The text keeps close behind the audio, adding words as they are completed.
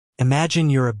Imagine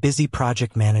you're a busy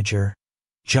project manager,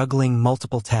 juggling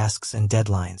multiple tasks and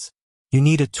deadlines. You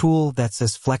need a tool that's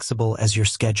as flexible as your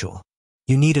schedule.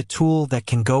 You need a tool that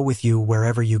can go with you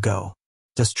wherever you go.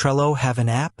 Does Trello have an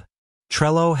app?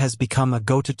 Trello has become a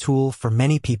go-to tool for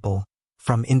many people,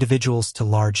 from individuals to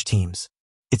large teams.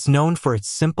 It's known for its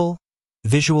simple,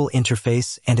 visual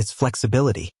interface and its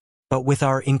flexibility. But with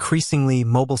our increasingly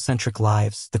mobile-centric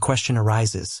lives, the question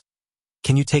arises,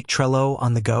 can you take Trello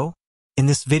on the go? In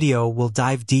this video, we'll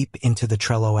dive deep into the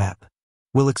Trello app.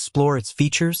 We'll explore its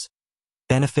features,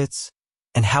 benefits,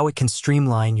 and how it can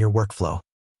streamline your workflow.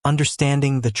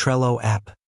 Understanding the Trello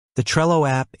app. The Trello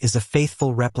app is a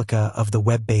faithful replica of the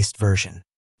web-based version.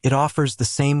 It offers the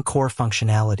same core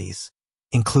functionalities,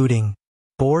 including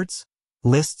boards,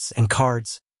 lists, and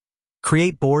cards.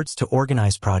 Create boards to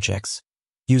organize projects,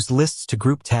 use lists to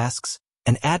group tasks,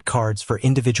 and add cards for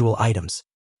individual items,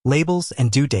 labels and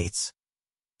due dates.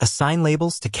 Assign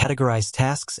labels to categorize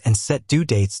tasks and set due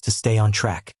dates to stay on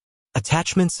track.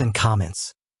 Attachments and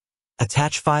comments.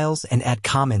 Attach files and add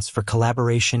comments for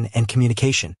collaboration and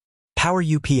communication. Power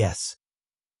UPS.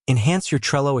 Enhance your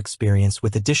Trello experience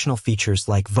with additional features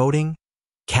like voting,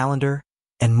 calendar,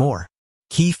 and more.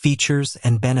 Key features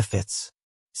and benefits.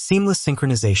 Seamless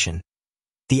synchronization.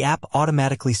 The app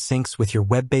automatically syncs with your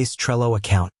web-based Trello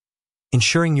account,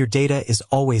 ensuring your data is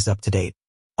always up to date.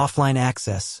 Offline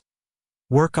access.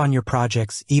 Work on your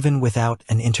projects even without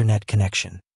an internet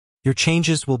connection. Your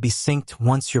changes will be synced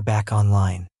once you're back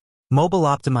online.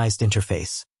 Mobile-optimized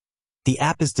interface. The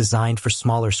app is designed for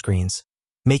smaller screens,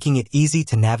 making it easy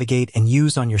to navigate and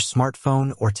use on your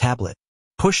smartphone or tablet.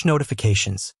 Push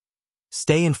notifications.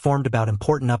 Stay informed about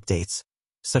important updates,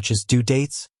 such as due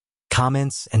dates,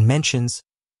 comments, and mentions,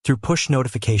 through push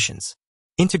notifications.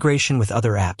 Integration with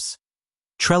other apps.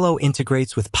 Trello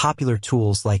integrates with popular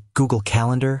tools like Google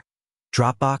Calendar,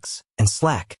 Dropbox, and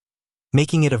Slack,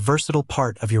 making it a versatile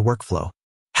part of your workflow.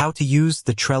 How to use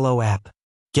the Trello app.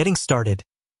 Getting started.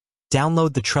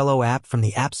 Download the Trello app from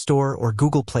the App Store or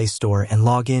Google Play Store and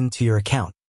log in to your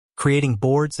account. Creating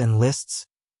boards and lists.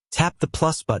 Tap the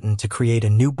plus button to create a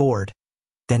new board,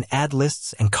 then add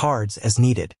lists and cards as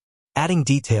needed. Adding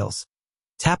details.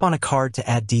 Tap on a card to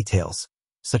add details,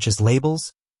 such as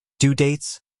labels, due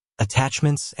dates,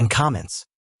 attachments, and comments.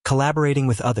 Collaborating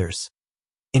with others.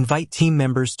 Invite team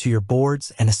members to your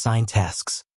boards and assign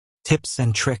tasks. Tips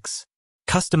and tricks.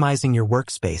 Customizing your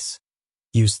workspace.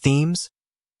 Use themes,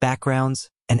 backgrounds,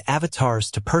 and avatars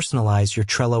to personalize your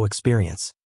Trello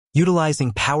experience.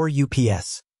 Utilizing Power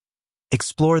UPS.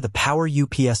 Explore the Power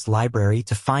UPS library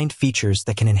to find features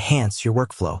that can enhance your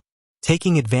workflow.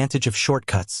 Taking advantage of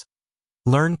shortcuts.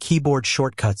 Learn keyboard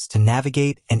shortcuts to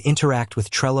navigate and interact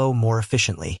with Trello more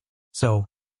efficiently. So,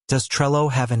 does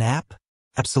Trello have an app?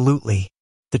 Absolutely.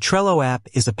 The Trello app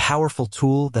is a powerful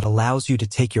tool that allows you to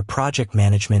take your project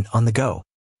management on the go.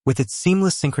 With its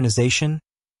seamless synchronization,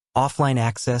 offline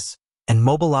access, and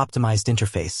mobile-optimized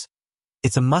interface,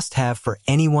 it's a must-have for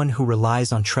anyone who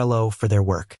relies on Trello for their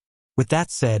work. With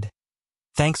that said,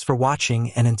 thanks for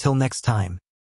watching, and until next time.